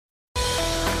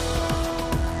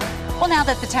Well, now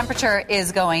that the temperature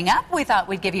is going up, we thought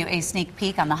we'd give you a sneak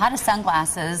peek on the hottest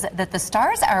sunglasses that the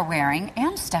stars are wearing,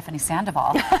 and Stephanie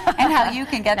Sandoval, and how you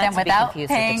can get them without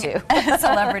paying a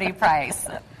celebrity price.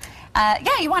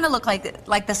 Yeah, you want to look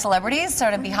like the celebrities,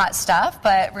 sort of be hot stuff,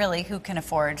 but really, who can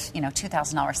afford,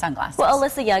 $2,000 sunglasses? Well,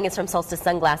 Alyssa Young is from Solstice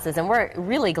Sunglasses, and we're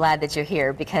really glad that you're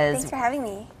here because... Thanks for having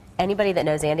me. Anybody that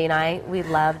knows Andy and I, we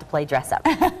love to play dress up.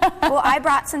 Well, I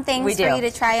brought some things for you to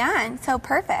try on, so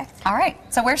perfect. All right.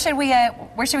 So where should we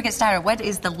get started? What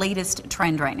is the latest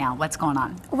trend right now? What's going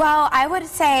on? Well, I would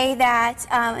say that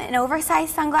an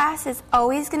oversized sunglass is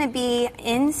always going to be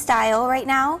in style right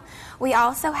now. We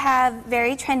also have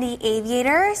very trendy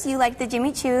aviators. You like the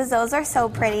Jimmy Choos. Those are so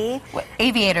pretty. What,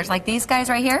 aviators, like these guys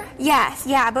right here? Yes,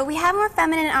 yeah, but we have more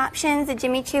feminine options. The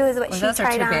Jimmy Choo is what she tried on. Those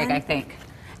are too big, I think.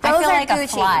 Those I feel are like Gucci. A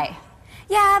fly.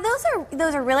 Yeah,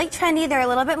 those are really trendy. They're a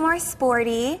little bit more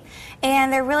sporty,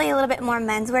 and they're really a little bit more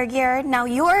menswear geared. Now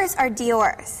yours are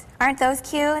Dior's. Aren't those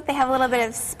cute? They have a little bit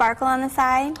of sparkle on the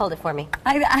side. Hold it for me.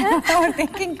 I don't know.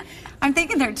 I'm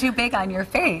thinking they're too big on your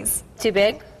face. Too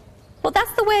big? Well,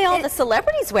 that's the way all the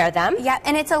celebrities wear them. Yeah,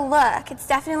 and it's a look. It's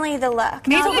definitely the look.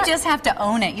 Maybe you just have to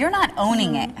own it. You're not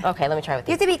owning it. Okay, let me try with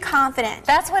you. You have to be confident.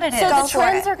 That's what it is. So the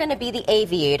trends are going to be the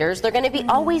aviators. They're going to be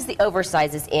always the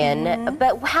oversizes in.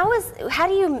 But how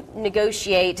do you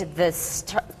negotiate the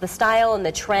style and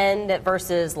the trend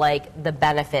versus like the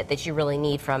benefit that you really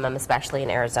need from them, especially in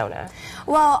Arizona?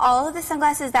 Well, all of the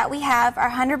sunglasses that we have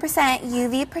are 100%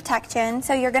 UV protection,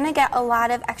 so you're going to get a lot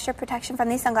of extra protection from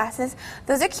these sunglasses.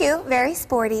 Those are cute. Very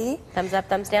sporty. Thumbs up,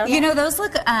 thumbs down? Those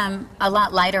look a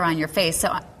lot lighter on your face,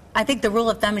 so I think the rule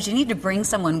of thumb is you need to bring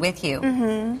someone with you.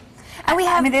 And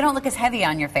they don't look as heavy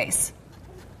on your face.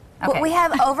 Okay. Well, we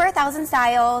have over 1,000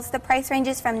 styles. The price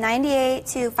ranges from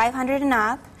 $98 to $500 and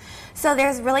up. So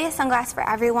there's really a sunglass for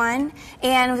everyone,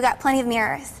 and we've got plenty of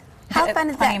mirrors. How fun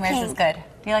is that? Plenty of mirrors is good.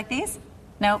 Do you like these?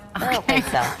 Nope. Okay. I don't think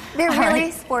so. They're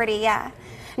really sporty, yeah.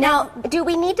 Now, do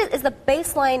we need to, is the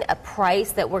baseline a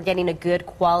price that we're getting a good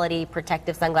quality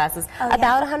protective sunglasses?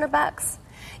 About $100?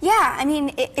 Yeah, I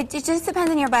mean, it just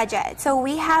depends on your budget. So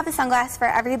we have a sunglass for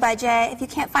every budget. If you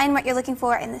can't find what you're looking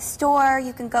for in the store,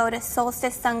 you can go to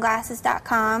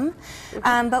solsticesunglasses.com.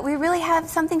 But we really have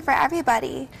something for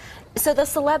everybody. So the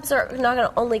celebs are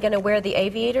not only going to wear the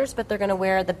aviators, but they're going to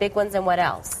wear the big ones, and what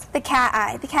else? The cat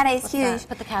eye. The cat eye is huge.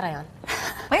 Put the cat eye on.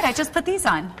 Wait, I just put these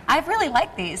on. I really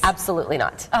like these. Absolutely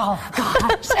not. Oh,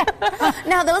 gosh.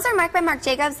 Now, those are marked by Marc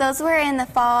Jacobs. Those were in the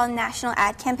fall national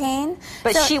ad campaign.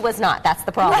 But she was not. That's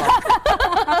the problem.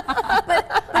 but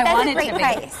that's a great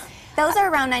price. Those are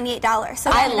around $98.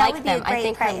 So I like would them. Be a great I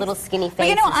think price. her little skinny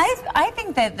face. But I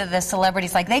think that the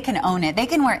celebrities, they can own it. They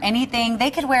can wear anything.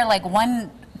 They could wear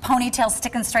one ponytail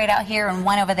sticking straight out here and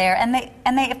one over there, and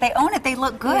if they own it, they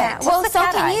look good. Yeah. Well, so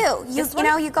can you. You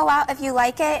go out if you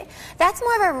like it. That's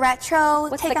more of a retro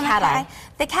take on the cat eye.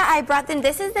 The cat eye brought them.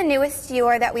 This is the newest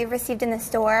Dior that we've received in the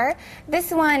store. This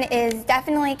one is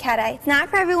definitely cat eye. It's not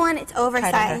for everyone. It's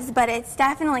oversized, but it's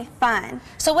definitely fun.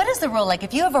 So what is the rule?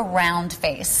 If you have a round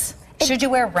face, should you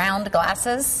wear round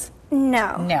glasses?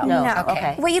 No.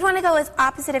 Okay. What you'd want to go is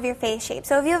opposite of your face shape.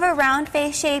 So if you have a round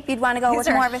face shape, you'd want to go with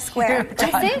more of a square.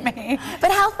 But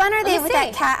how fun are they with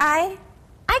that cat eye?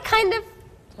 I kind of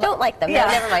don't like them. Yeah.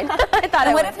 No, never mind. I thought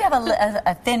and what if you have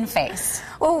a thin face?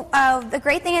 Well, the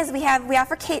great thing is we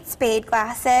offer Kate Spade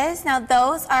glasses. Now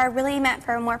those are really meant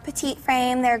for a more petite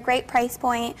frame. They're a great price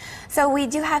point. So we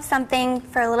do have something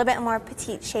for a little bit more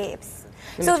petite shapes.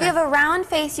 So if you have a round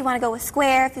face, you want to go with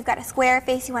square. If you've got a square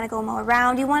face, you want to go more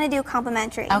round. You want to do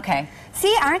complementary. Okay.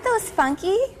 See, aren't those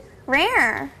funky?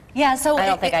 Rare. Yeah, so I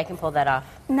don't think I can pull that off.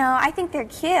 No, I think they're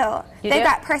cute. They've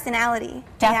got personality.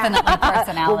 Definitely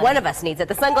personality. Well, one of us needs it.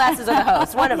 The sunglasses or the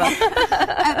host. One of them.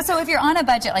 So if you're on a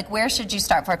budget, where should you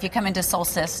start for? If you come into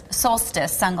Solstice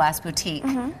Sunglass Boutique,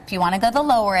 if you want to go the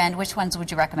lower end, which ones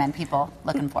would you recommend people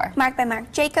looking for? Marked by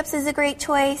Marc Jacobs is a great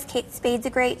choice. Kate Spade's a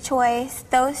great choice.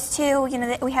 Those two,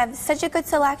 we have such a good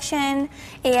selection,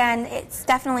 and it's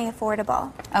definitely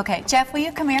affordable. Okay, Jeff, will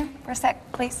you come here for a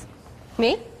sec, please?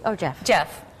 Me? Oh, Jeff.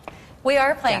 Jeff. We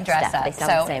are playing dress up. They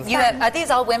sound the same. Are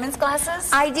these all women's glasses?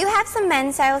 I do have some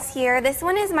men's styles here. This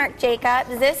one is Marc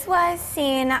Jacobs. This was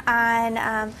seen on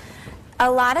a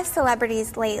lot of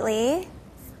celebrities lately.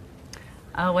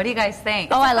 Oh, what do you guys think?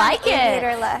 Oh, I like it.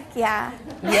 Aviator look, yeah.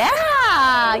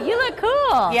 Yeah, you look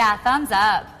cool. Yeah, thumbs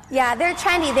up. Yeah, they're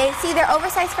trendy. They're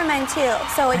oversized for men too,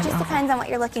 so it just depends on what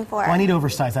you're looking for. Well, I need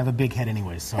oversized. I have a big head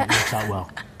anyways, so it works out well.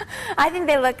 I think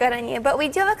they look good on you, but we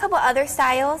do have a couple other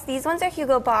styles. These ones are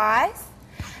Hugo Boss.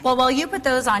 Well, while you put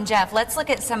those on Jeff, let's look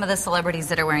at some of the celebrities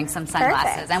that are wearing some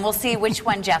sunglasses, and we'll see which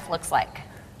one Jeff looks like.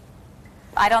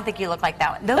 I don't think you look like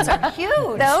that one. Those are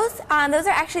huge. Those are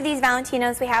actually these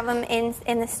Valentinos. We have them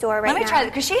in the store right now. Let me try it,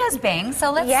 because she has bangs,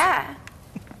 so let's... Yeah.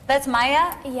 That's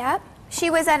Maya? Yep. She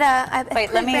was at a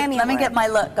Wait, let me get my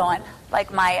look going,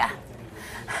 like Maya.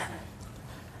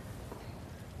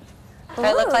 Do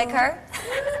I look like her?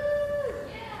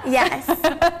 Yes.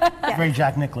 Very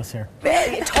Jack Nicklaus here.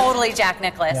 Totally Jack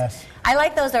Nicklaus. Yes. I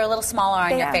like those. They're a little smaller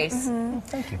on your face.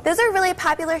 Thank you. Those are really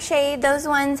popular shade. Those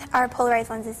ones are polarized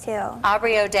lenses too.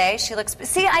 Aubrey O'Day, she looks...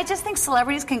 See, I just think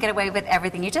celebrities can get away with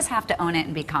everything. You just have to own it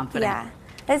and be confident. Yeah.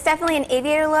 It's definitely an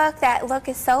aviator look. That look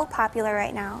is so popular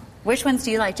right now. Which ones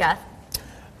do you like, Jeff?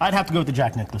 I'd have to go with the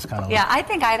Jack Nicklaus kind of look. Yeah, I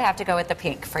think I'd have to go with the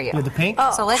pink for you. With the pink?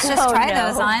 So let's just try no.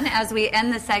 those on as we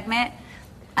end the segment.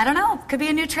 I don't know. Could be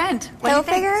a new trend. What do Hill you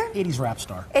think? figure. 80s rap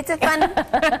star. It's a fun.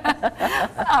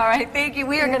 All right, thank you.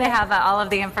 We are going to have all of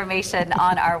the information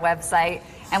on our website,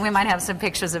 and we might have some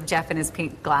pictures of Jeff in his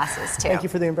pink glasses, too. Thank you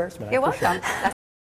for the embarrassment. I You're appreciate welcome. it.